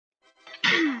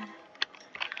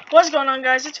What's going on,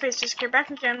 guys? It's Faces here, back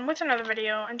again with another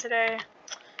video, and today,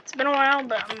 it's been a while,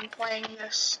 but I'm playing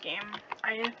this game.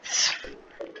 I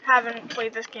haven't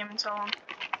played this game in so long.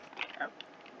 Oh.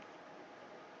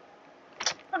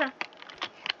 Okay.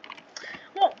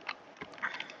 Well,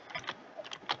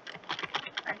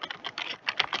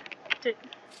 did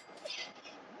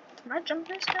my jump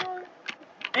this down?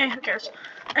 Who cares?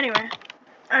 Anyway,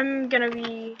 I'm gonna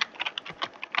be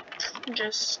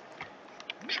just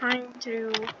trying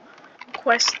to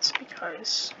quests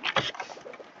because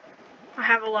I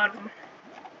have a lot of them.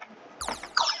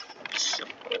 So,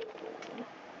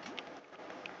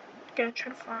 gonna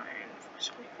try to find.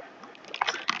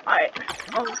 Alright,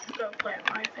 I'll go play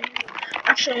my thing.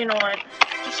 Actually, you know what?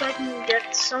 Just so I can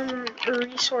get some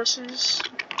resources,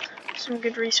 some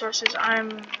good resources, I'm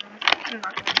not gonna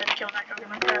try to kill that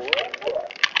coconut crab.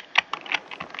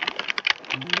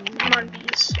 Come on,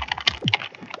 bees.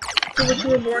 Do what you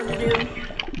were born to do.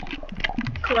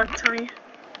 Collect honey.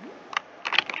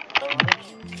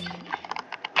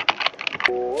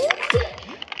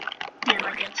 Yeah,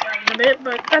 my game's lagging a bit,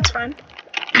 but that's fine.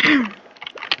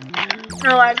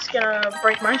 No lag's gonna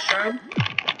break my stride.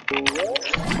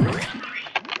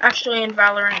 Actually, in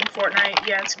Valorant and Fortnite,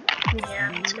 yeah, it's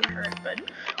gonna hurt, but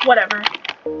whatever.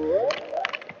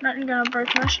 Nothing gonna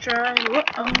break my stride.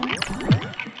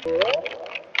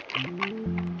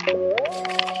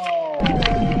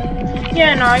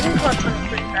 Yeah, no, I can collect honey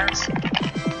pretty fast.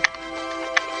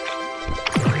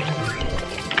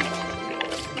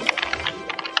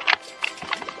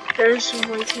 There's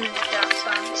way too many gas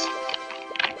signs.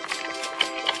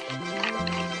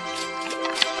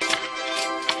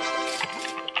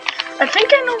 I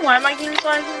think I know why my game's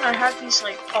lagging. I have these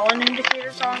like pollen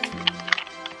indicators on.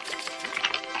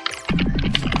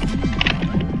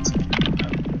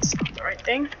 That's not the right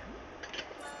thing.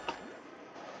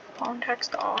 Pollen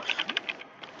text off.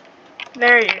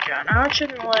 There you go. Now it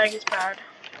shouldn't lag as bad.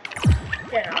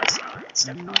 Yeah, no, it's not. It's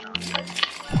definitely not.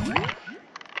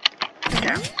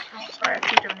 Okay. Oh, sorry, I have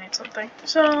to donate something.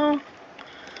 So.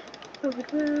 Come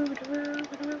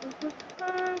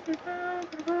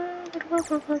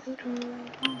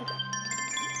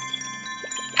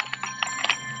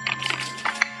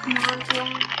on.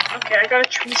 Okay, I got a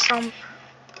tree stump.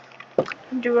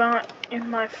 Do I, in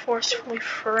my forcefully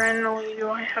friendly, do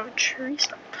I have a tree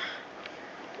stump?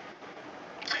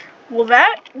 Well,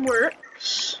 that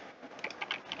works.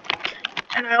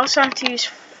 And I also have to use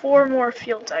 4 more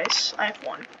field dice. I have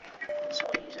 1, so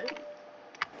I'll use it.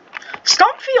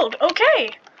 Stumpfield,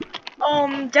 okay.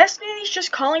 Destiny's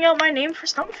just calling out my name for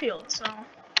Stumpfield, so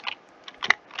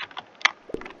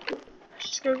let's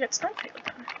just go get Stumpfield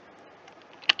then.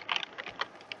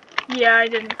 Yeah, I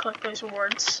didn't collect those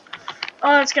awards.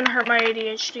 Oh, it's gonna hurt my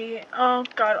ADHD. Oh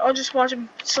god, I'll just watch him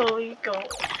slowly go.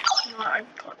 No, I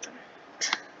can collect them.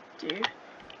 Dude.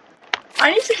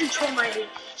 I need to control my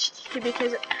ADHD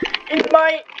because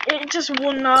it just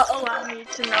will not allow me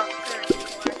to not collect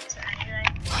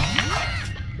anything.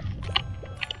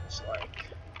 So like,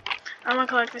 I'm gonna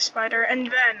collect the spider and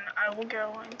then I will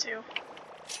go into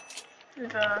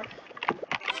the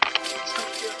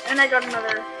and I got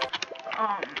another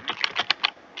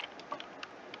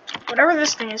whatever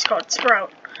this thing is called,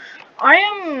 sprout. I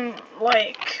am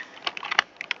like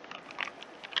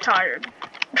tired.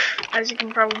 As you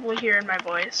can probably hear in my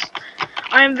voice.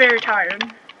 I am very tired,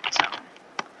 so.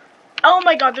 Oh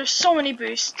my god, there's so many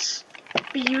boosts.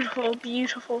 Beautiful,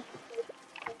 beautiful.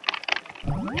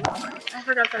 I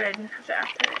forgot that I didn't have to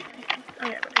activate anything. Oh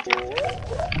yeah, but I did.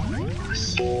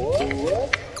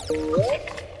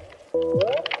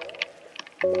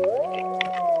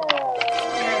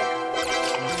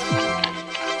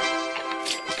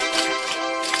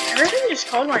 Everything just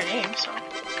called my name, so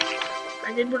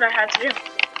I did what I had to do.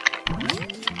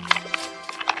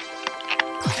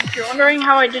 If you're wondering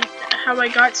how I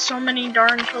got so many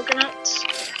darn coconuts,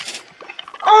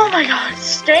 oh my god,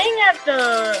 staying at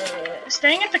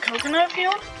the coconut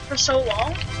field for so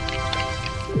long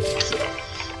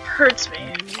hurts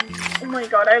me. Oh my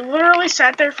god, I literally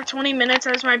sat there for 20 minutes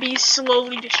as my bees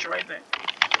slowly destroyed it.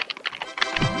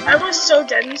 I was so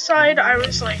dead inside, I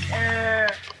was like,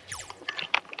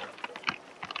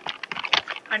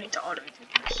 I need to auto do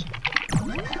this.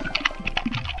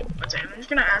 I'm just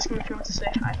gonna ask him if he wants to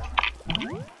say hi.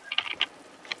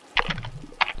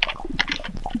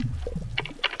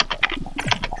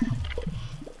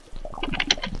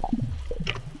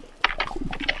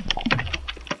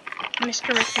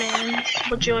 Mr. McMahon,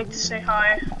 would you like to say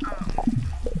hi?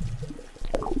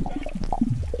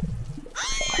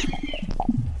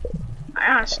 I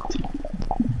asked.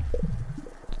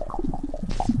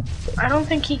 I don't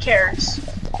think he cares.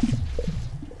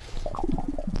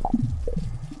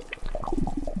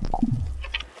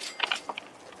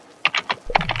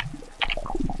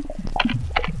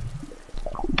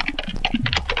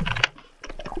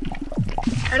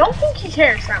 don't think he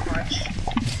cares that much.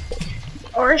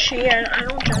 Or is she? I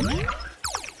don't judge.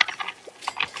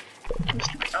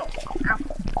 Oh, ow.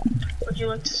 Would you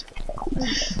like to say?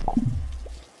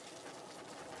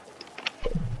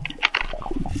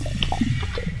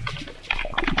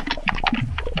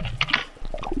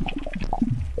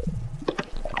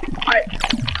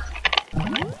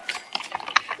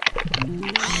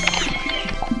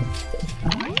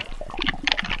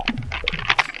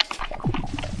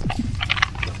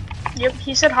 Yep,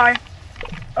 he said hi.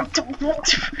 Would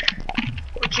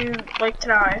you like to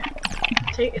die?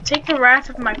 Take the wrath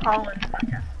of my pollen.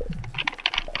 Okay.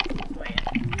 Wait.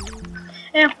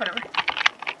 Yeah, whatever.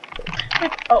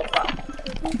 Oh, wow.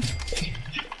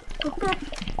 Boop, boop.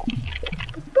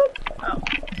 Boop, boop. Oh.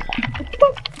 Boop,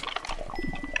 boop.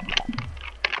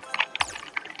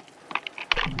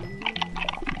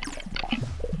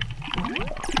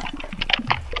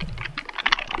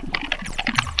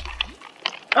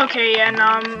 Okay, and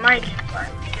Mike,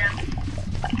 again.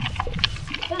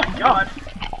 Oh my god,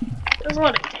 there's a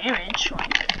lot of damage.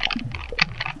 Like,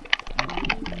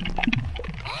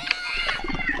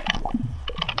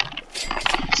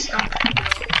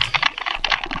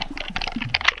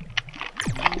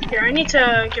 here, I need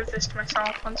to give this to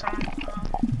myself once I'm.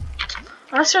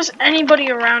 Unless there's anybody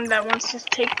around that wants to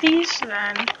take these,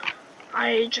 then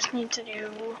I just need to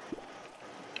do.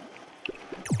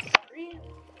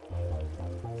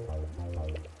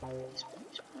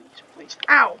 Please.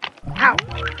 Ow! Ow!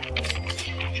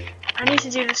 I need to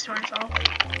do this to myself.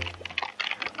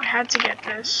 I had to get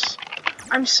this.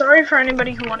 I'm sorry for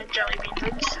anybody who wanted jelly beans. I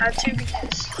just had to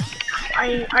because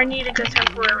I needed a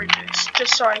temporary boost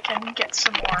just so I can get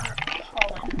some more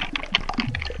pollen.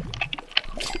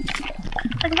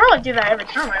 I can probably do that every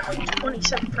time. I have like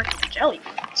 27 freaking jelly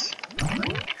beans.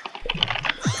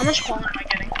 How much pollen am I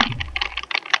getting?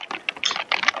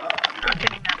 I'm not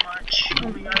getting that much. Oh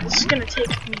my god, this is gonna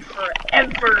take me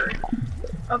forever.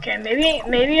 Okay,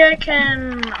 maybe I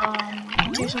can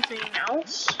do something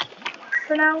else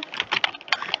for now.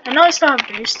 I know I still have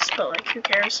boosts, but like, who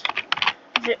cares?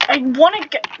 I want to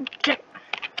get.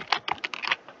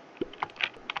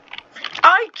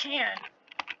 I can,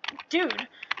 dude.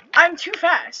 I'm too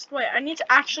fast. Wait, I need to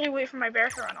actually wait for my bear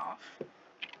to run off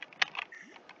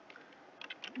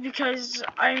because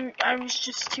I was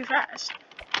just too fast.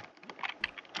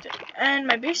 And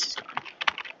my boost is gone.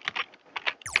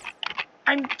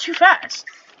 I'm too fast.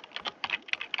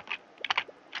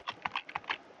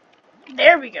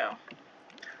 There we go.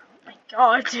 My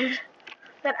god, dude.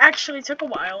 That actually took a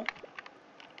while.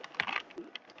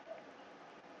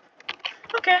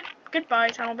 Okay, goodbye,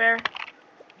 Tunnel Bear.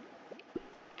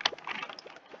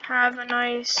 Have a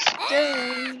nice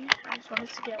day. I just wanted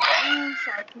to get one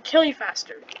so I can kill you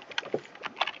faster.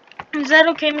 Is that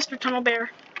okay, Mr. Tunnel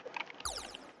Bear?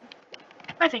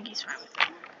 I think he's fine with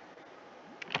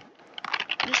it.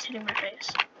 I'm just hitting my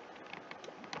face.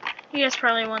 You guys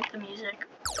probably want the music.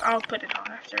 I'll put it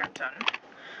on after I'm done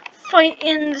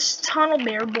fighting this Tunnel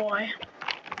Bear boy.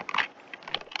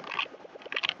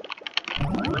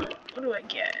 What do I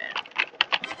get?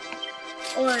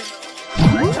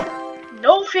 Oh,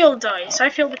 no field dice. I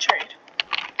feel betrayed.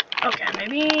 Okay,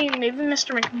 maybe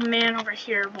Mr. McMahon over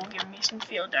here will give me some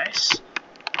field dice.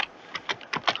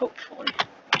 Hopefully.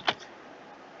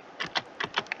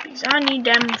 Because I need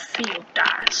them field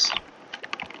dice.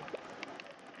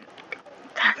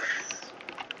 That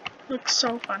looks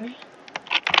so funny.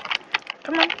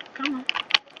 Come on, come on.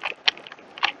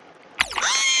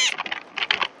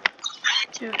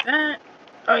 Do that.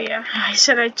 Oh yeah, I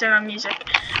said I'd turn on music.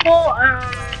 Well,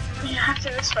 after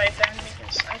this fight then,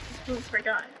 because I completely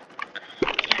forgot. Yeah,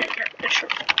 I got a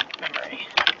short memory.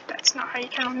 That's not how you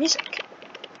turn on music.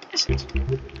 Is it?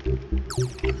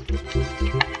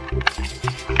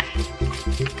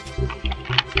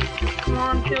 Come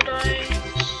on, field dice.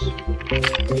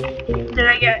 Did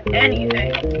I get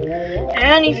anything?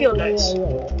 Any field dice?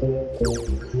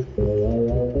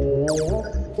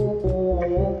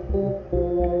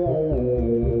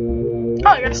 Oh,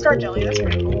 I got a star jelly. That's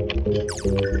pretty cool.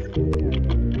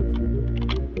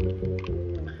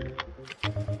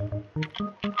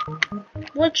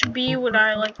 Which bee would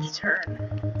I like to turn?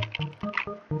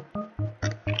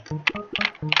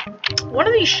 One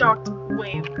of these shocked.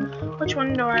 Wait, which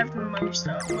one do I have the most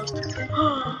of?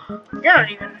 You're not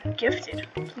even gifted.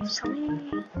 Please tell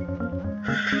me.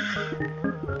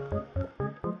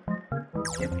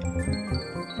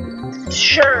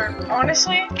 Sure.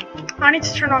 Honestly, I need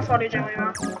to turn off auto jelly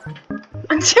now.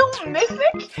 Until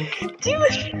mythic,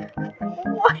 dude.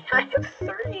 Why I have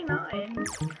 39?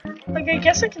 Like, I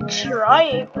guess I could try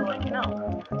it, but like,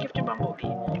 no. Gifted bumblebee.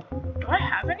 Do I I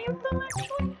have any of them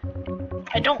actually?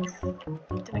 I don't.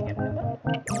 Did I get a new one?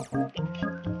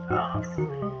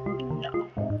 No.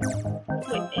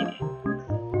 Wait, maybe.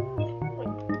 Wait,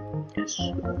 yes.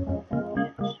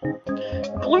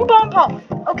 Blue bomb pollen.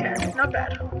 Okay, not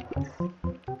bad.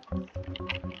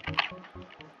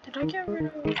 Did I get rid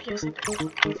of? Yes, I did.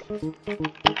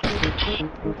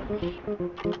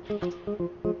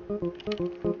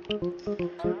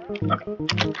 Okay.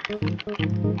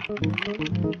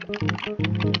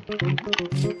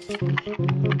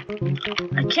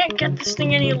 I can't get this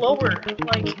thing any lower.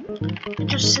 Like, it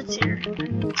just sits here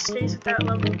and it stays at that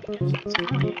level because it's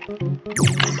annoying.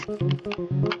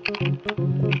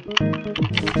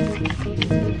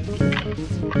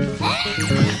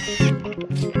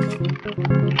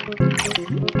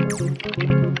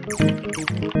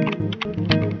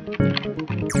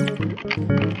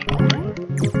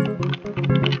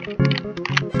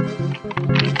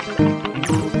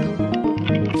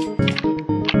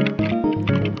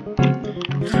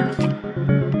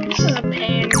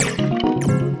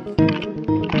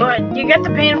 But you get the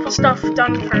painful stuff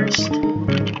done first.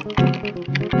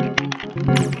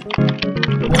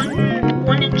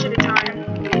 One inch at a time.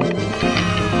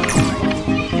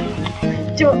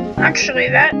 Actually,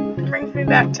 that brings me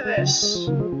back to this.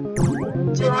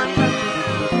 Do I have...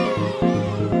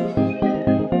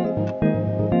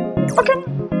 Okay.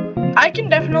 I can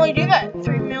definitely do that.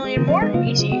 3 million more?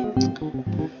 Easy.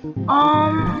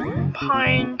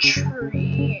 Pine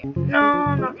tree. No,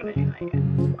 I'm not gonna do that yet.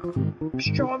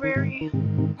 Strawberry.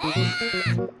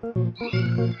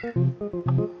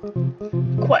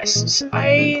 Quests.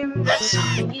 That's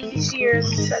easier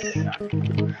than said than done.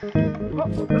 What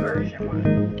version one?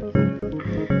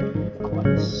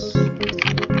 Quests.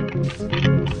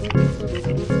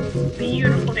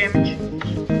 Beautiful damage.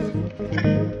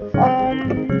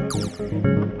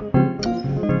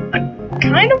 I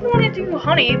kind of want to do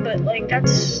honey, but like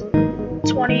that's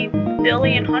 20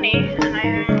 billion honey, and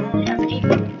I only have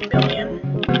 8 billion.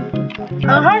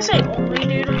 How I say only,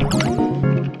 dude?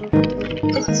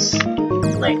 It's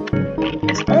like,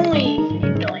 it's only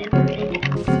 8 billion.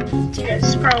 To you guys,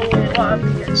 it's probably a lot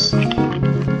because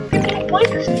people don't play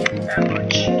this game that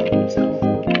much. So,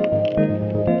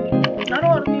 not a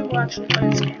lot of people actually play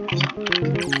this game. So.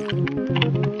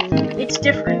 It's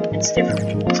different. It's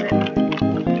different.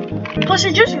 Plus,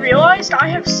 I just realized I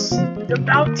have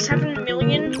about 7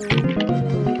 million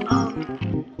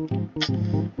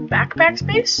backpack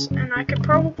space, and I could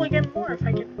probably get more if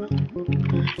I get more.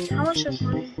 How much is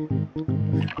my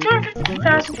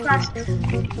 250,000 capacity?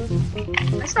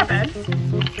 That's not bad.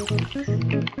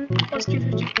 Plus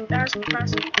 250,000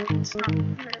 capacity. It's not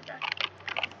very bad.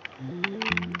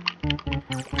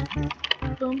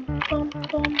 Boom, boom,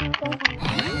 boom, boom.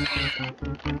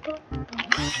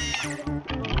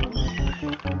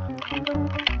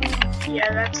 Yeah,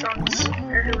 that sounds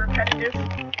very repetitive.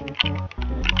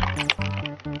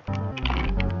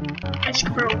 As you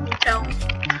can probably tell.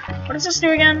 What does this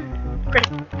do again?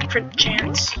 Crit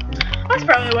chance. That's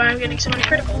probably why I'm getting so many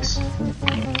criticals.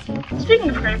 Speaking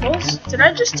of criticals, did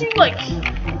I just do like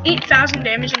 8,000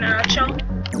 damage in a nutshell?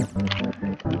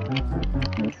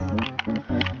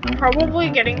 I'm probably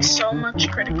getting so much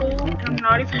critical, and I'm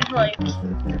not even like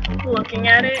looking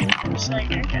at it. I'm just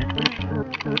like, okay.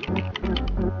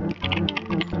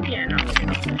 Yeah, no, we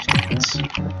don't have chance.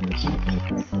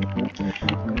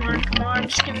 Come on,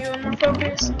 just give me one more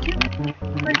focus.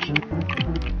 Thank you.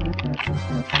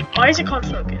 Why is it called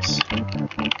focus? I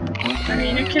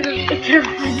mean, it could have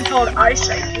been called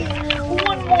eyesight.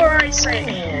 One more eyesight.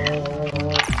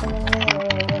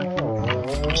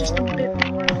 Just a bit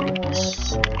more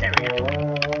focus. There we go.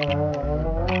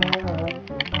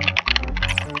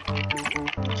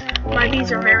 My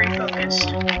bees are very focused.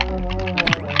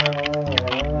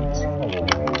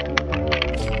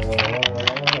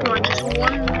 Come on, just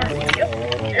one more. Yep,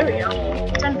 there we go.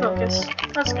 10 focus.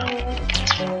 Let's go.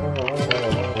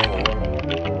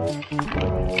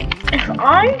 If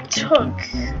I took...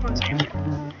 One second.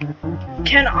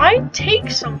 Can I take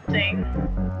something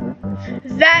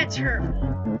that's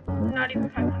hurtful? Not even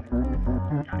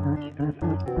 500. Not even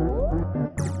 500.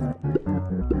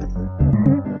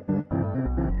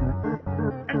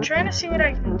 I'm trying to see what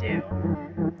I can do.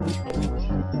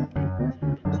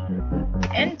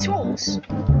 And tools.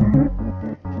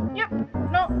 Yep.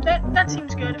 No, that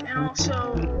seems good. And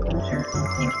also,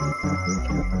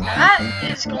 that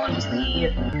is going to be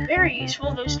very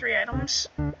useful. Those 3 items.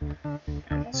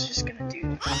 And it's just gonna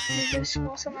do this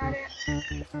whilst I'm at it.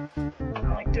 I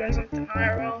like doing something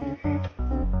IRL.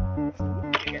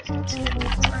 You guys can see it.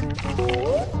 That's fine.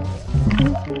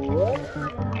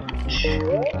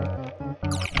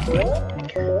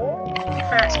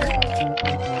 Faster.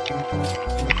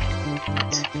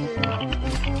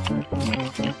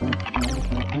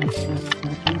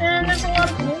 And there's a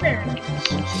lot of blueberries.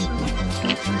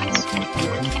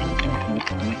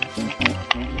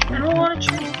 And a lot of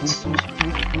treats.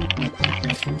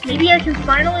 Maybe I can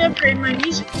finally upgrade my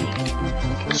music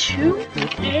to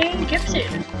a gifted.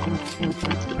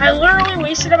 I literally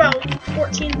wasted about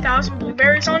 14,000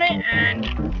 blueberries on it, and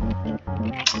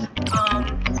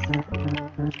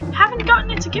haven't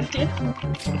gotten it to gifted.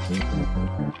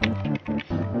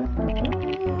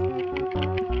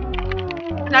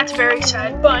 That's very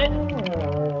sad, but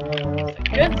the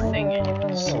good thing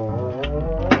is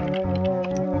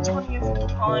 20 of the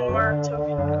pollen mark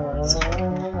tokens.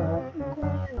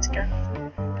 It's good.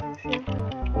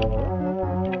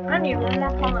 I need one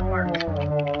more pollen mark.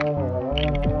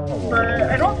 But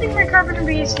I don't think my carpenter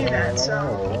bees do that, so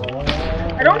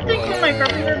I don't think when my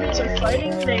carpenter bees are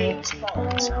fighting, they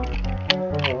spawn, so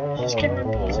just get my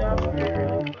bees off there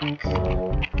really quick.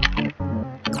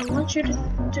 I want you to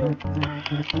do.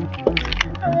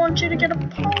 I want you to get a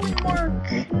pollen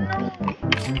mark. No.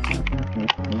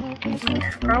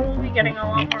 Probably getting a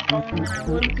lot more pollen than I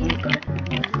would be, but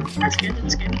that's good.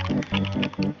 That's good.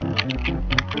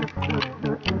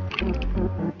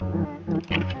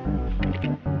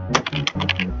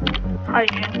 Hi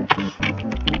again.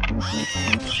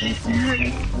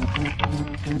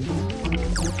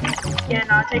 Yeah,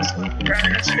 no, it takes a lot to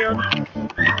drive this field.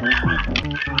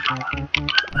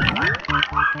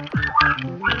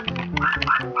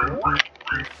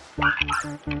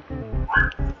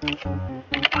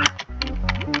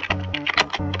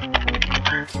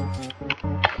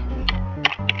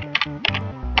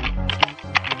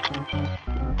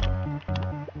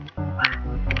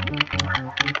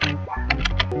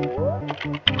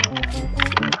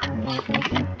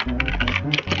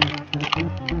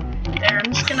 There,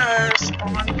 I'm just gonna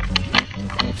spawn.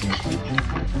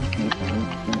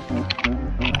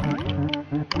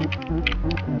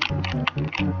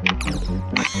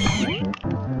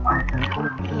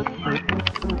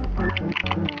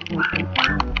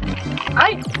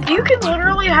 You could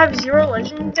literally have 0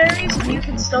 legendaries and you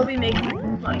can still be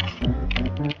making like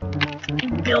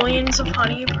billions of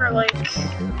honey per like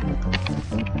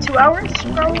 2 hours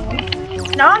probably.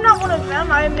 No, I'm not one of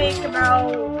them. I would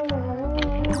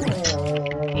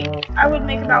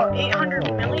make about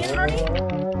 800 million honey per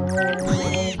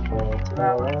 2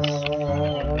 hours.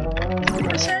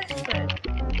 Per se, but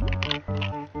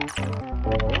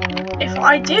if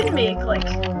I did make like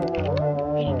 80 million,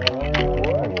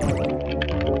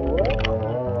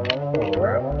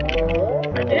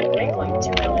 I did make like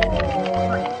 2 million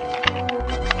honey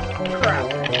per hour.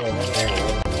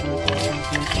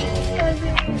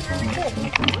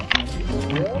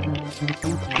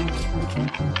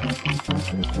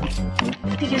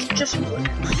 Because just wood.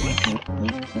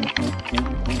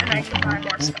 And I can buy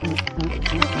more stuff.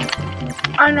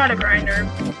 I'm not a grinder,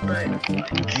 but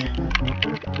like,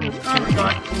 oh my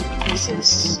god, this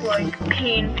is like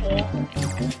painful.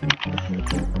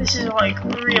 This is like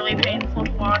really painful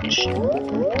to watch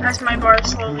as my bar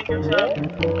slowly goes up.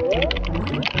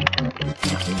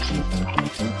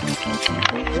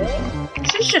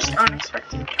 This is just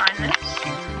unexpected kindness.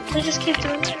 They just keep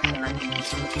doing this and I can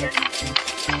just get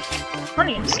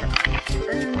honey and stuff.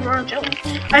 And royal jelly.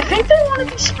 I think they want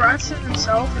to be sprouts to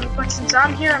themselves, but since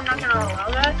I'm here, I'm not going to allow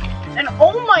that. And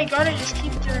oh my god, I just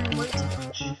keep doing way too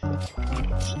much.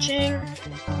 Ching.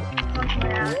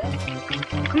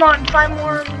 Come on,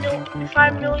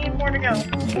 5 million more to go.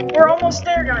 We're almost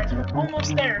there, guys. We're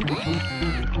almost there.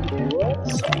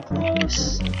 So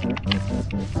close.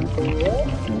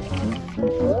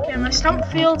 Yeah, my stump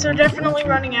fields are definitely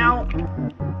running out.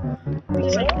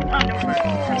 Because like, oh, never mind.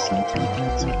 I see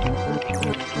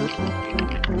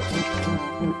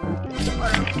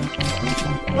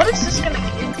what is this gonna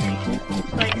give me?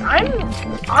 Like,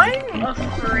 I'm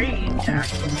afraid to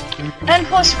access. And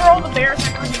plus, for all the bears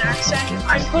I put an accent,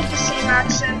 I put the same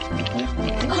accent.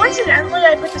 Coincidentally,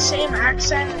 I put the same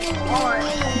accent on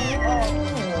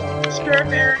Spirit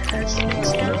Bear as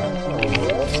Inkscape.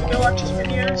 So go watch his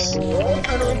videos.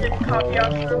 Totally didn't copy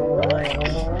off from like.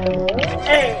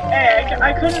 Hey,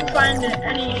 I couldn't find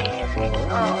any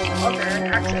other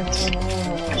accents.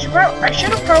 I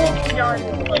should have probably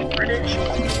done like British.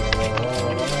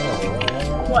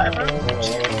 Whatever. I'm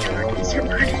just gonna do it because they're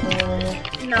British.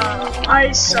 No,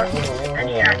 I suck with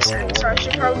any accent, so I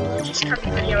should probably just cut the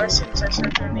video as soon as I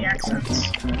start doing the accents.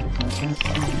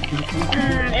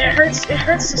 It hurts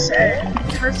to say.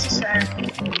 It hurts to say.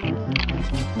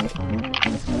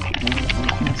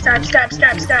 Stab, stab,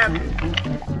 stab, stab.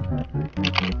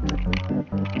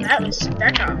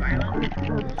 That got violent.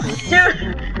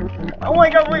 Dude! Oh my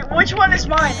god, wait, which one is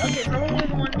mine? Okay, probably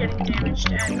the one getting damaged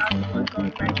and not the one going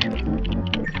back in.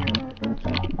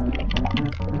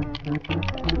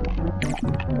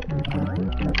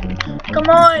 Come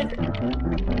on!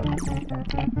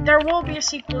 There will be a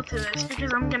sequel to this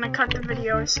because I'm gonna cut the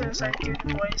video as soon as I do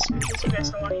the voice because you guys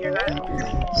don't want to hear that.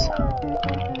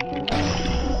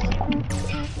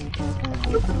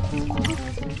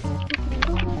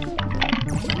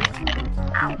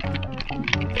 Ow.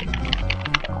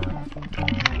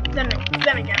 Then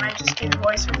again, I just do the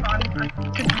voice for fun. I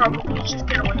could probably just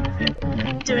get away with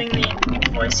it, doing the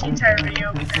voice the entire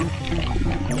video, but then,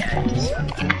 yeah, just,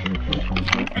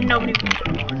 and nobody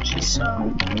would watch, so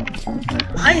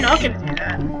I'm not gonna do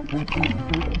that.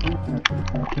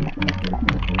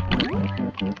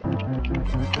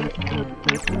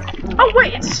 Oh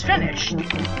wait, it's finished.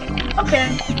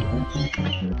 Okay.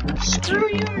 Screw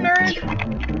you, nerd.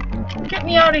 Get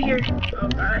me out of here. Oh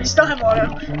god, I still have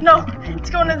auto. No, it's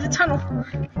going to the tunnel.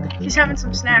 He's having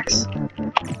some snacks.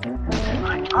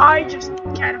 I just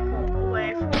catapult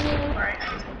away from where I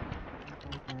am.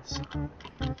 So,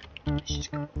 let's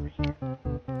just go over here.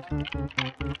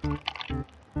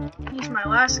 Use my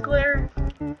last glare.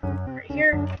 Right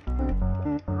here.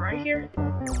 Right here.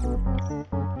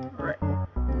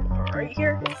 Right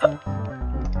here. Oh.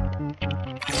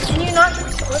 Can you not do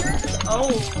splitters?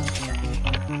 Oh.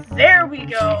 There we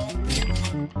go.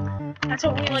 That's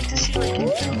what we like to see, like,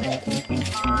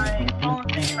 my fallen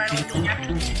thing finally being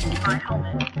activated, my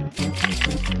helmet.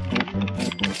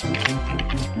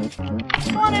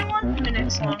 Come on, in 1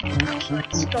 minute long. Actually,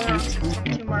 it's going on to the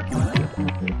 22 mark.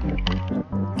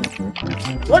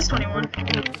 It was 21.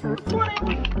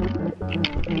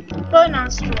 21. But now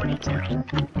it's 22.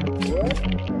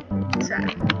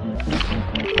 Sad.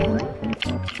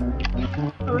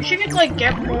 I wish you could, like,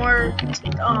 get more,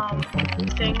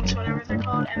 things, whatever they're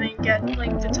called, and then get,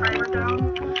 like, the timer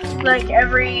down. Like,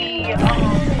 every,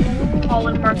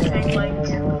 fallen mark thing, like,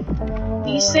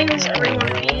 these things, every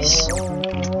one of these,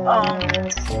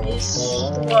 is,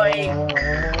 like,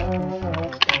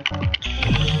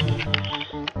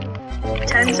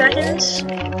 10 seconds.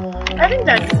 I think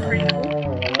that'd be pretty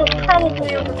cool, but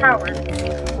probably overpowered.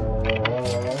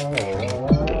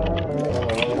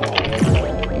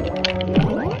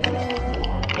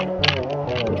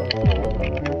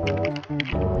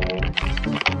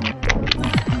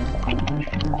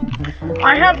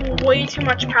 I have way too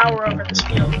much power over this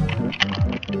field.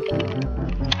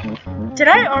 Did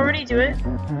I already do it?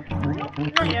 Nope,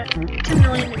 not yet. 2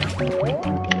 million to go.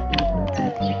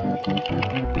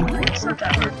 It's not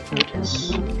that hard.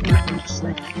 Just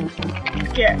like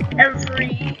get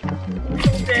every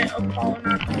little bit of pollen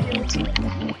out of the field.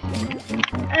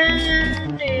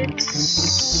 And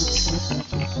it's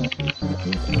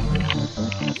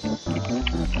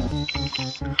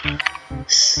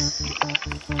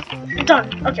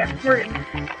done. Okay, we're good.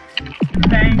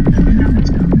 Bang. Now let's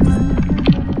go.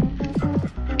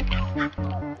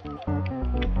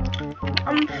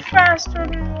 I'm faster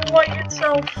than light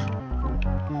itself.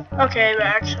 Okay, but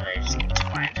actually I just need to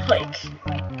find, like,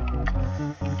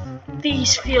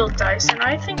 these field dice, and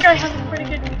I think I have a pretty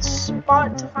good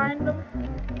spot to find them.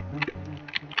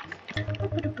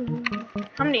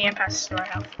 How many amp passes do I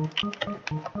have?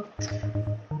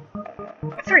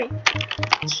 3.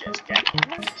 Let's just get it.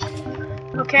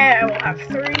 Okay, I will have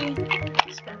 3.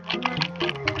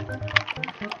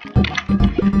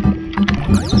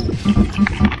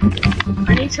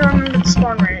 I need to remember the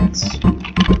spawn rates.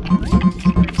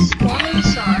 Spawn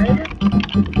inside.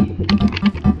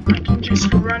 I can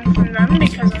just run from them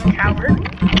because I'm a coward.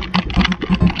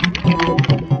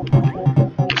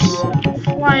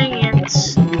 Flying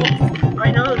ants.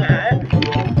 I know that.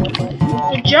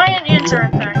 The giant ants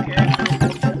aren't that good.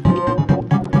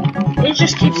 It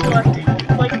just keeps collecting.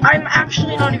 Like, I'm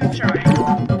actually not even trying.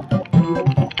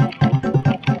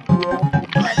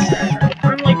 That's sad.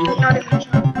 I'm like not even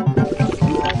trying.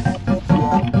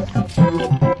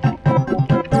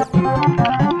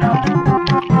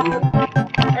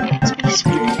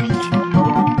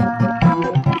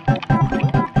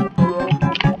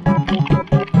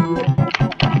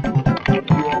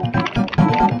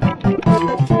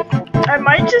 I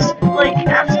might just, like,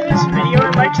 after this video,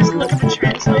 I might just look at the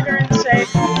translator and say,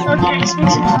 okay, speak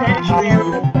some Spanish, man.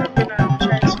 I'm gonna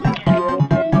try to speak it.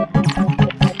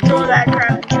 Do all that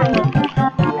crap, control it.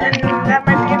 And that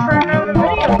might be it for another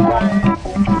video, but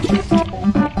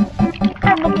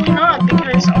probably not,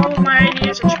 because all of my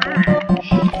ideas are trash.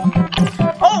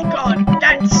 Oh god,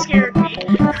 that scared me.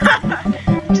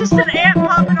 Just an ant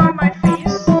popping on my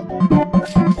face.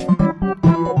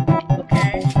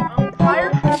 Okay,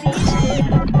 fire from the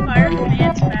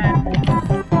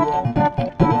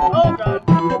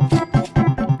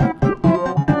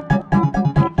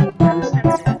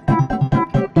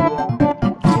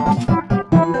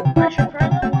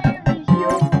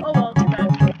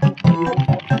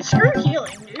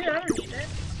need it.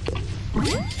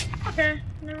 Okay,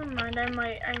 never mind. I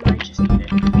might just need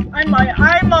it. I might. Okay,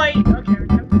 never mind.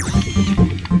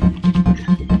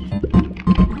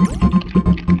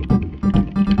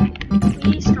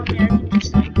 Please tell me I can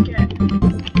just like get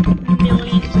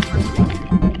millions of money.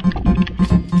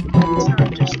 It's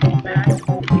not just bad.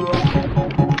 Oh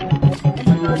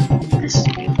my god, this is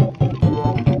beautiful.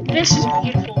 This is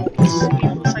beautiful. This is a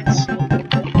beautiful sight to see.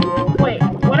 Wait,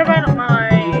 what about my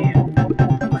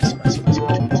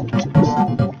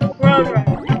road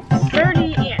run?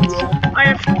 30 ants. I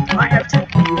have 10.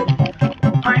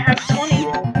 I have 20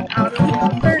 out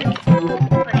of 30.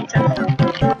 I need 10 more.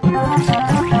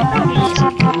 That'll be easy.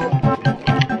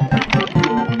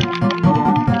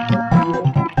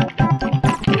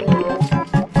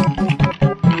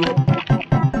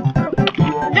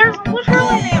 There's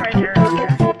literally an ant right there.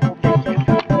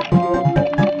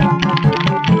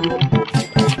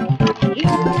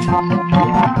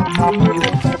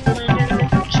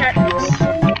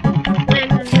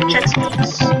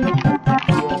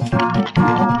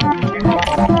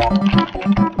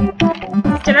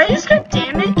 Did I just get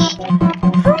damaged?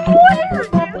 From where, dude?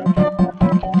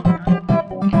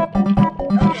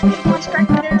 Okay, the voice crack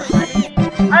there.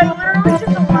 I literally did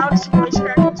the loudest voice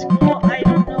crack in school. I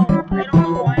don't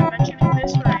know why I'm mentioning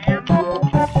this, but I am.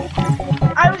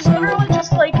 I was literally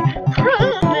just like,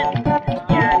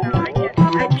 yeah, no, I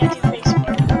can't do Facebook.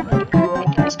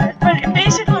 But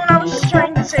basically, when I was just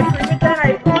trying to say prove it, then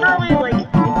I literally like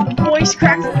voice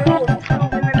cracked the middle of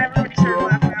prove, and then everybody started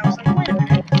laughing. I was like, wait a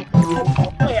minute.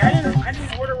 Wait, I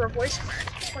didn't order a voice crack.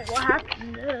 Wait, what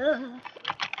happened?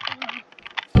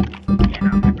 Yeah,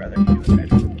 no, my brother can do it better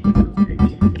than me.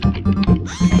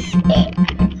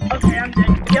 Okay, I'm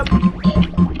dead. Yep.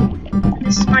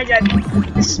 This is my death.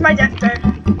 This is my deathbed.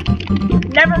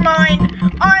 Never mind.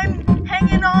 I'm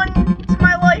hanging on to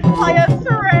my life by a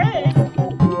thread.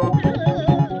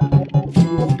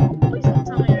 Please don't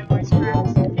tell me my voice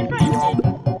cracks. If I did,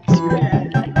 screw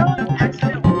that. I probably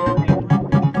accidentally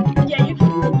did. Yeah, you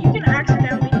can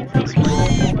accidentally do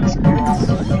Facebook voice cracks.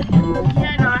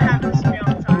 Yeah, no, it happens to me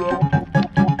all the time.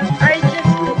 I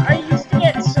used to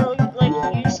get so like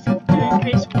used to doing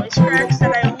face voice cracks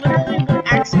that I literally would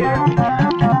accidentally.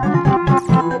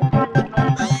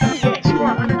 Okay, score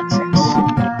 106.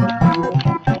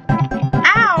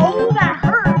 Ow, that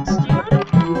hurts,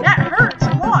 dude. That hurts a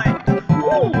lot.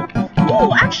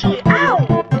 Ooh, actually, ow.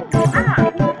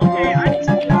 Okay, I need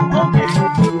to do okay.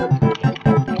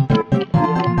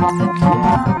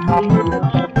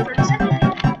 30 seconds.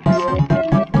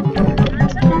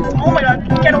 Oh my god,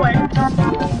 get away.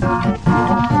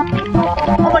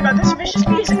 Oh my god, this vicious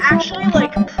bee is actually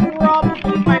like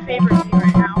probably my favorite bee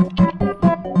right now.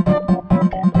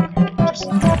 Okay, just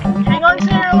hang on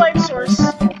to your life source.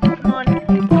 Come on.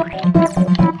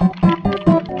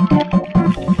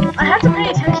 I have to pay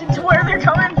attention to where they're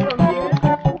coming from, dude.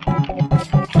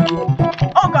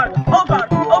 Oh god,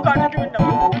 we're doing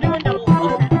double.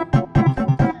 Okay.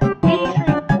 83.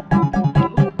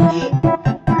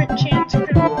 Crit chance,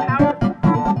 critical power.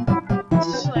 This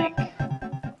is like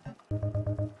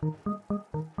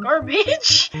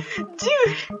garbage.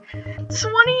 Dude,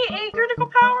 28 critical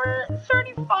power,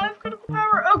 35 critical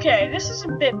power. Okay, this is a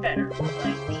bit better.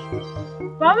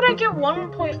 Like, why would I get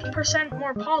 1%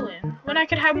 more pollen when I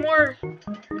could have more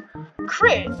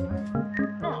crit?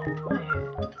 Oh, wait.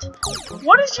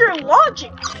 What is your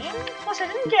logic, man? Plus, I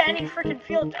didn't get any freaking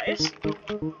field dice.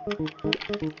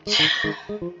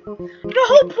 The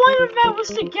whole point of that was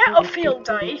to get a field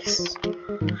dice.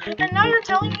 And now you're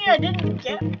telling me I didn't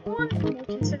get one?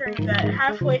 Considering that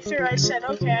halfway through I said,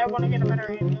 okay, I want to get a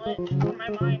better amulet in my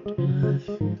mind.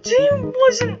 Dude,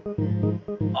 wasn't...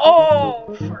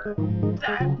 Oh, for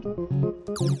that.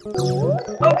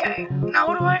 Okay, now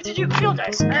what do I have to do? Field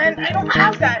dice. And I don't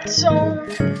have that, so...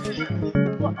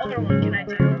 What other one can I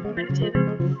do? Meditating.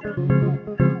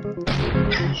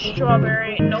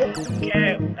 Strawberry. Nope.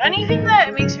 Okay. Anything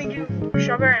that makes me do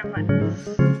strawberry, I'm fine.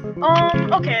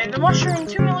 Okay, the mushroom,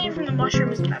 2 million from the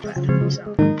mushroom isn't that bad,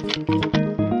 so.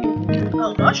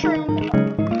 Oh, mushroom.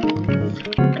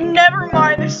 Never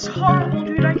mind, this is horrible,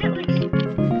 dude. I get like.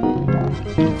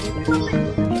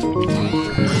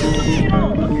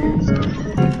 Oh, okay, so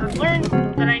I've learned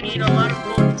that I need a lot of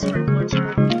golden sprinklers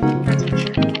around. That's for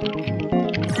sure.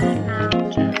 And now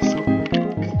just.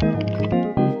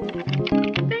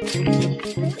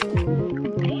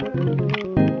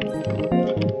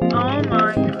 Oh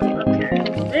my god, okay.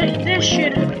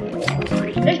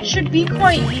 It should be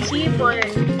quite easy, but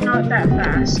not that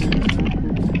fast.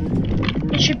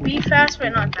 It should be fast,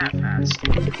 but not that fast.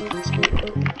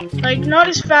 Like, not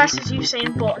as fast as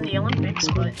Usain Bolt in the Olympics,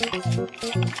 but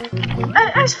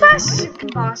as fast as it can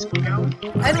possibly go.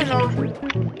 I don't know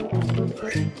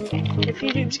if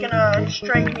YouTube's gonna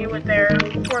strike me with their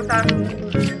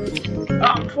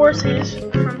 4,000 forces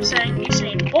from saying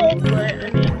Usain Bolt, but I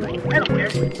mean, I don't care.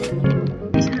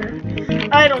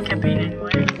 I don't get paid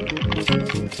anyway.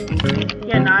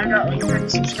 Yeah, no, I got like 30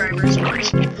 subscribers.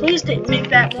 Please make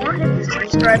that more. Hit the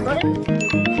subscribe button.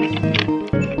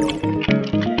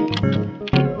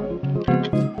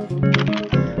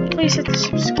 Please hit the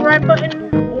subscribe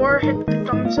button or hit the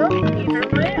thumbs up. Either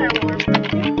way, I will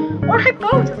respect you. Or hit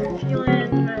both if you're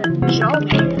feeling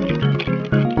jolly.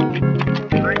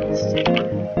 Alright, this is it.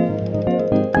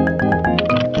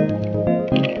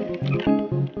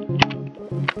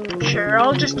 Sure,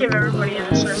 I'll just give everybody in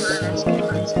the server an instant.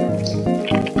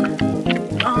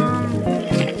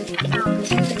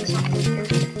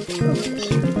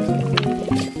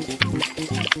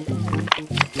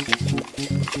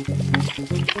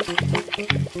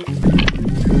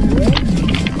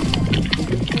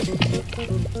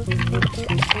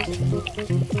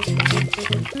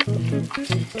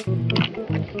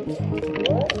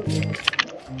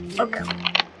 Okay.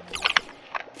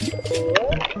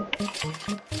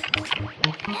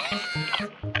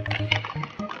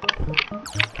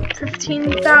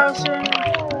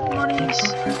 $15,000 monies.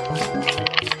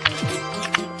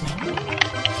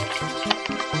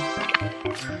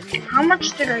 How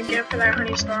much did I get for that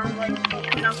honey storm? Like,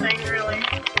 nothing really.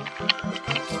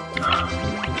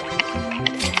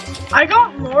 I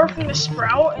got more from the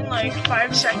sprout in like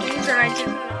 5 seconds than I did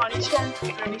from the honey storm for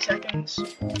 30 seconds.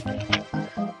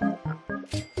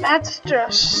 That's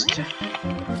just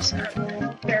sad.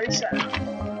 Very sad.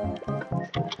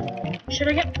 Should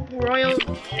I get royal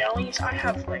jellies? I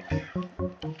have like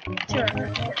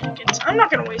 254 tickets. I'm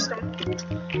not gonna waste them.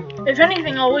 If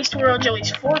anything, I'll waste royal jellies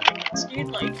 4 tickets, dude.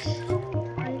 Like,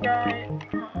 I got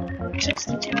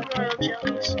 62 royal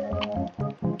jellies.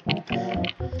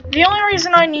 The only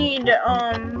reason I need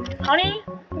honey,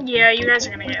 yeah, you guys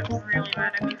are gonna get really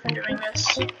mad at me for doing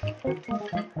this.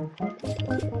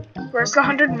 Where's the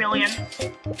 100 million?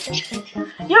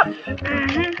 Yep.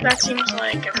 That seems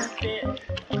like a bit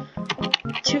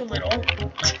too little.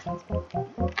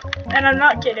 And I'm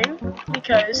not kidding,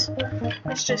 because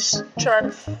let's just try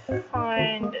to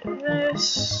find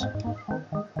this.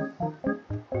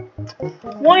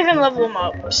 Won't even level them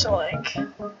up, so like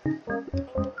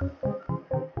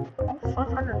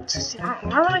 569.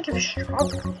 Why would I give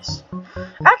strawberries?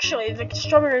 Actually, the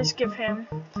strawberries give him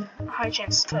a high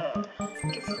chance to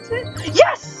gift it.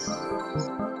 Yes!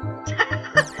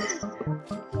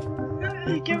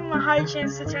 Give him a high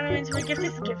chance to turn him into a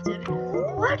gifted.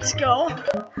 Let's go! I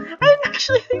didn't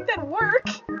actually think that'd work.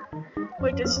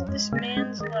 Wait, does this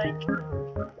man's like...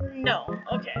 No.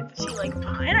 Okay, does he like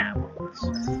pineapples?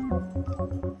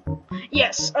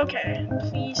 Yes, okay.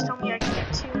 Please tell me I can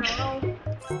get 2 in a row.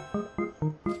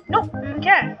 Nope,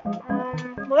 okay.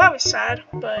 Well that was sad,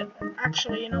 but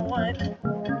actually, you know what?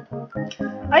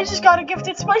 I just got a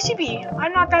gifted spicy bee.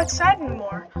 I'm not that sad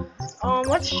anymore.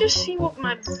 Let's just see what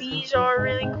my bees are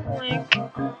really quick.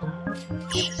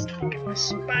 Let's just look at my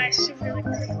spicy really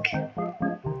quick.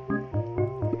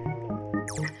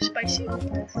 Spicy.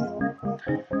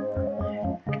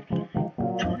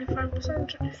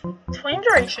 25% flame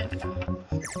duration.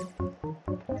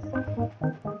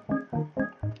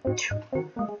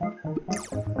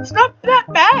 It's not that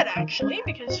bad actually,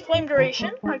 because flame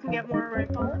duration, I can get more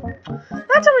red pollen.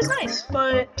 That's always nice,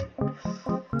 but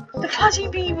the fuzzy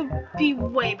bee would be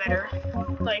way better.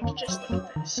 Like, just look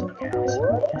at this. Okay,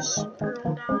 so just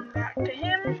scroll down back to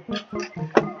him.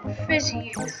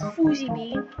 Fuzzy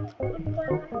bee.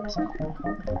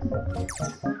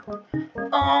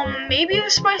 Maybe the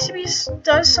spicy bee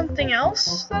does something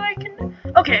else that I can.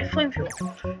 Okay, flame fuel.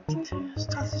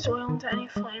 Tosses oil into any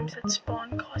flames that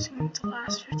spawn, causing them to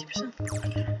last 50%.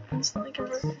 Instantly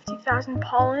convert 50,000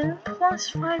 pollen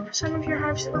plus 5% of your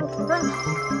hive's total for them.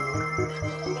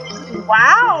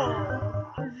 Wow,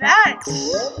 that's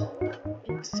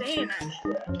insane.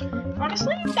 Actually,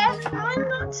 honestly, I'm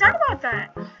not sad about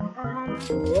that. I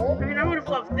mean, I would have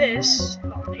loved this.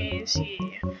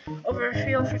 Over a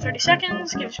field for 30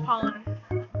 seconds, gives more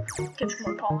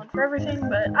pollen for everything,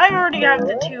 but I already have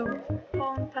the 2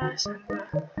 pollen pass and the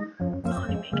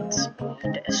honey making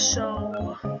speed,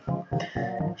 so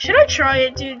should I try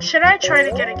it, dude? Should I try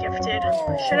to get it gifted?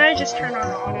 Or should I just turn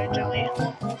on auto jelly?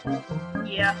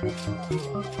 Yeah.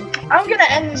 I'm gonna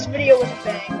end this video with a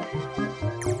bang.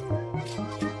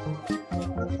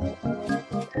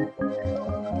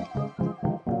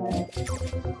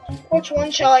 Which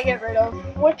one shall I get rid of?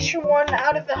 Which one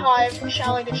out of the hive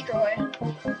shall I destroy?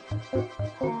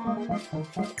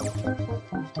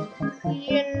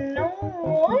 You know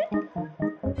what?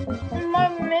 My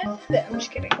mythic. I'm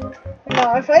just kidding.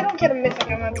 No, if I don't get a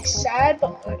mythic, I'm gonna be sad.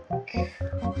 But like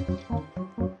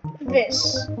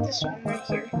this one right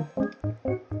here.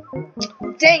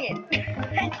 Dang it!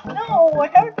 No, I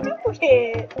have to do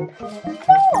it.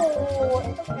 No.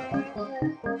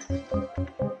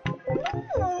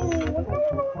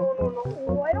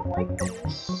 No, I don't like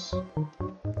this.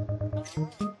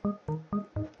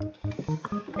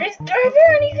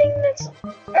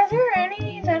 Are there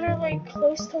any that are like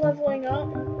close to leveling up?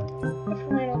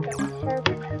 Definitely don't get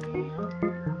carbon heavy.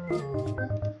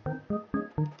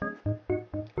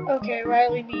 Okay,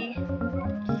 Riley B.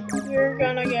 You're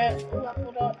gonna get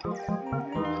leveled up.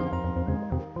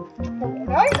 Level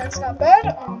 9, that's not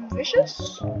bad.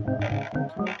 Vicious.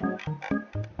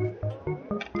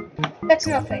 That's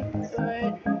nothing,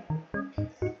 but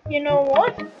you know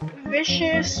what?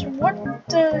 Vicious, what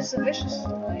does Vicious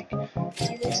look like? Do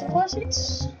you like some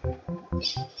posits?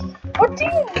 What do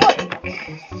you like?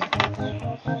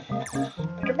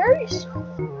 Bitterberries?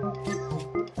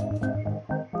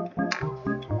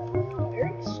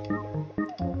 Berries?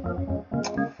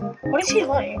 What does he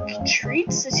like?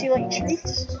 Treats? Does he like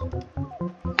treats?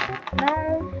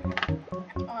 No.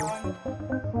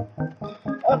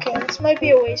 Okay, this might be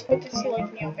a waste, but does he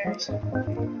like neoberries?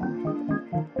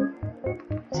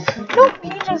 Nope,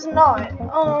 he does not.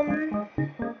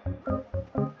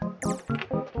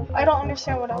 I don't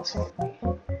understand what else it would be.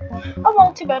 Oh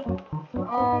well, too bad.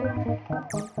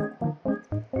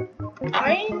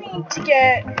 I need to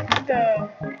get the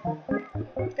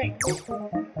thing.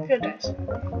 Field dice.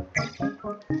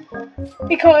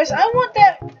 Because I want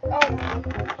that,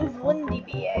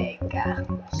 Windy egg.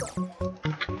 So.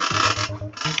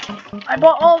 I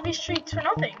bought all of these treats for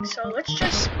nothing, so let's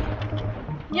just...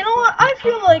 You know what? I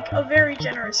feel like a very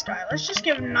generous guy. Let's just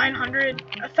give 900,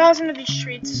 1,000 of these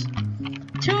treats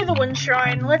to the Wind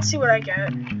Shrine. Let's see what I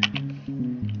get.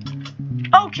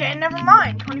 Okay, never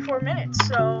mind. 24 minutes,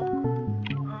 so...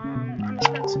 I'm gonna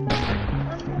spend some time.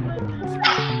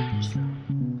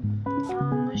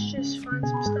 Let's just find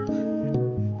some stuff.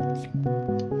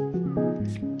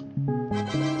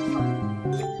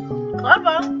 Cloud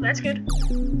Vial, that's good.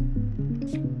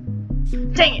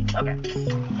 Dang it, okay.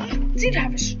 Did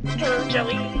have a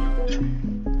jelly.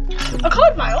 A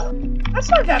Cloud Vial? That's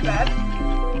not that bad.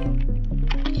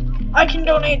 I can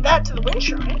donate that to the Wind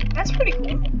Shrine. That's pretty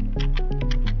cool.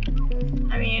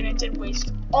 I mean, it did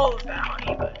waste all of that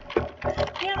honey, but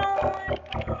you know what?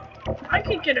 I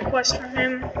could get a quest from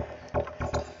him.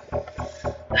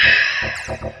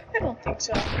 I don't think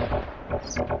so.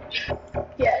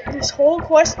 Yeah, this whole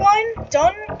quest line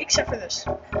done except for this.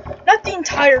 Not the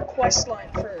entire quest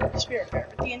line for Spirit Bear,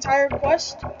 but the entire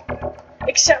quest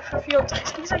except for field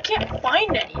dice, because I can't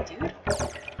find any, dude.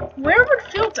 Where would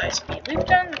field dice be? Leave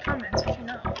down in the comments if you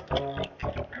know. Like,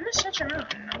 I'm gonna search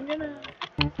around and I'm gonna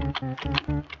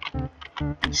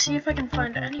see if I can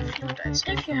find any field dice.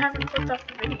 If you haven't clicked off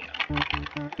the video,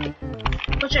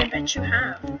 which I bet you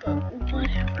have, but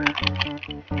whatever.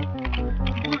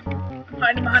 I'm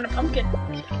hiding behind a pumpkin.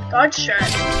 Dodge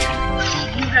strat.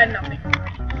 You had nothing.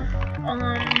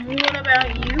 What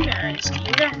about you guys? Do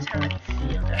you guys have any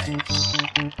field dice?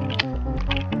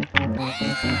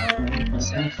 Is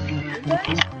that field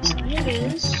dice? It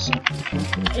is.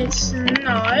 It's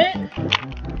not.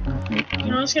 You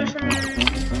know, let's get it from...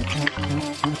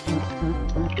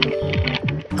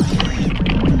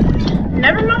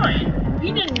 Never mind.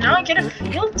 We did not get a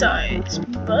field dice,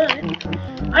 but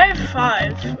I have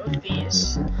 5 of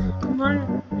these.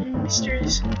 One in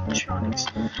Mysterious Electronics.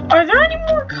 Are there any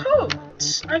more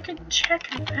codes? I could check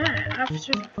that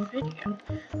after the video.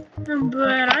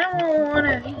 But I want one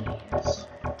of these.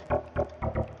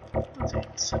 Let's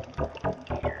get something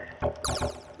here.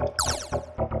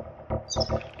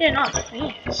 Yeah, not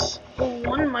this.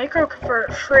 One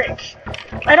microconverter. Frick.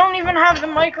 I don't even have the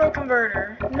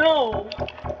microconverter. No.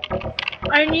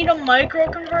 I need a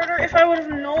microconverter. If I would have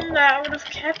known that, I would have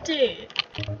kept it.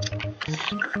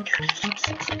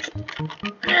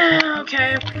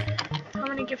 Okay. How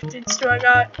many gifteds do I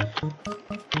got?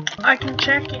 I can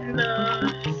check in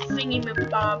the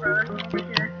thingy-mabobber over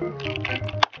here.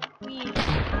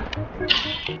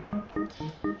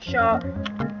 Shot.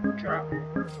 Drop.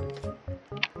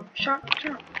 Shot.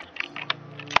 Drop.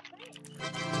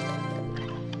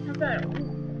 Not bad.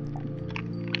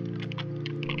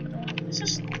 It's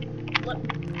just...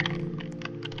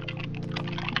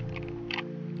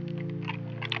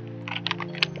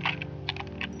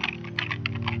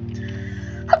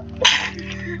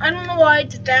 I don't know why I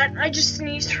did that. I just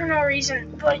sneezed for no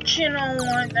reason. But you know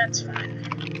what? That's fine.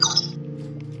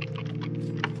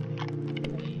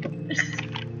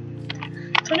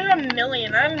 25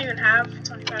 million. I don't even have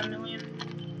 25 million.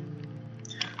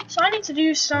 So I need to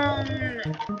do some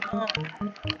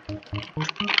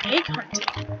egg hunting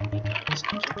because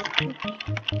I can't find any.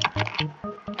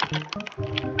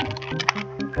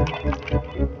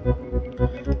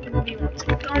 Maybe want to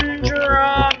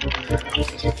gumdrop.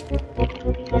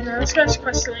 You know, this guy's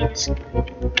questing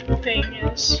thing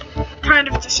is kind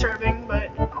of disturbing, but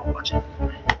I'll watch it.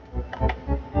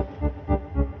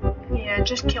 Yeah,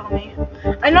 just kill me.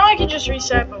 I know I can just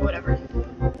reset, but whatever.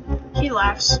 He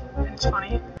laughs, and it's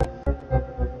funny.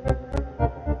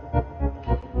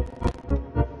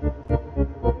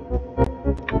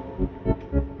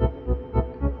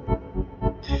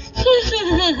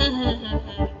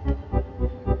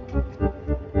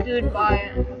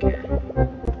 Goodbye. Okay.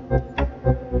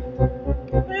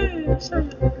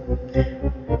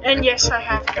 And yes, I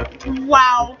have got.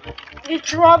 Wow! It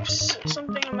drops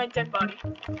something on my dead body.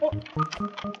 Well,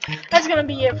 that's gonna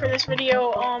be it for this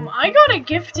video. I got a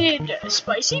gifted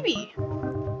spicy bee.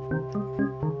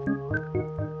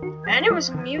 And it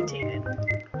was mutated.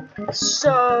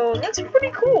 So that's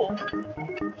pretty cool.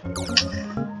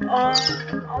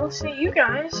 I'll see you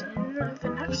guys in the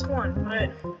next one,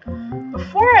 but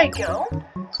before I go,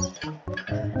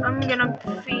 I'm gonna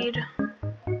feed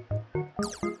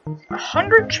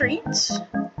 100 treats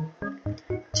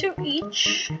to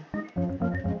each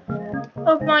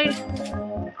of my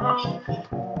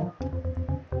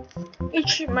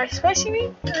my spicy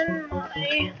bee and my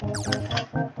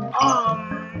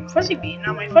fuzzy bee.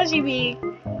 Now my fuzzy bee,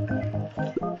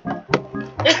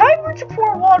 if I were to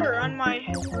pour water on my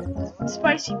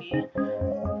spicy bee,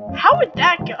 how would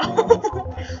that go?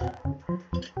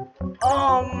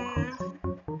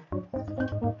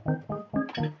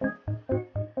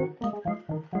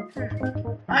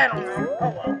 I don't know. Oh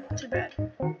well, too bad.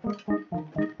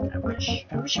 I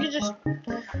wish you could just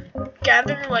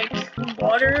gather like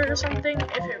water or something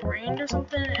if it rained or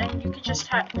something, and you could just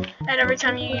have, and every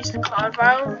time you use the cloud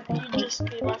vial, you'd just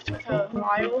be left with a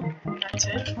vial, and that's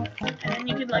it. And then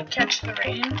you could like catch the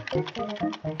rain,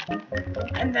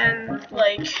 and then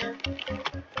like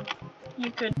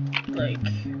you could like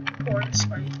pour the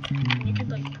spice, and you could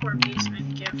like pour bees and then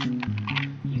give.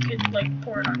 You could like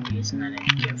pour it on bees and then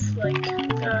it give like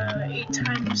 8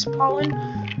 times pollen,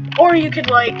 or you could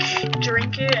like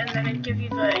drink it and then it give you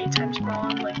the 8 times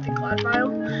pollen like the cloud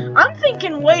vial. I'm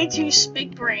thinking way too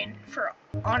big brain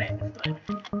on it, but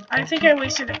I think I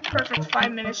wasted a perfect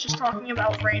 5 minutes just talking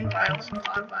about rain vials and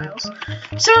cloud vials.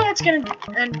 So that's gonna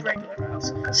end regular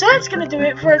vials. So that's gonna do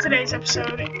it for today's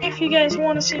episode. If you guys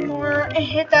want to see more,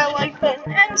 hit that like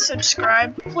button and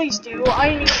subscribe. Please do.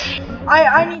 I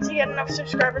need to get enough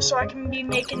subscribers so I can be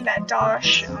making that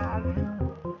dosh.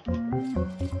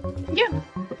 Yeah.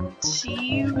 See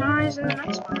you guys in the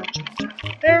next one.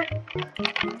 There.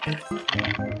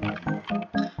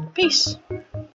 Peace.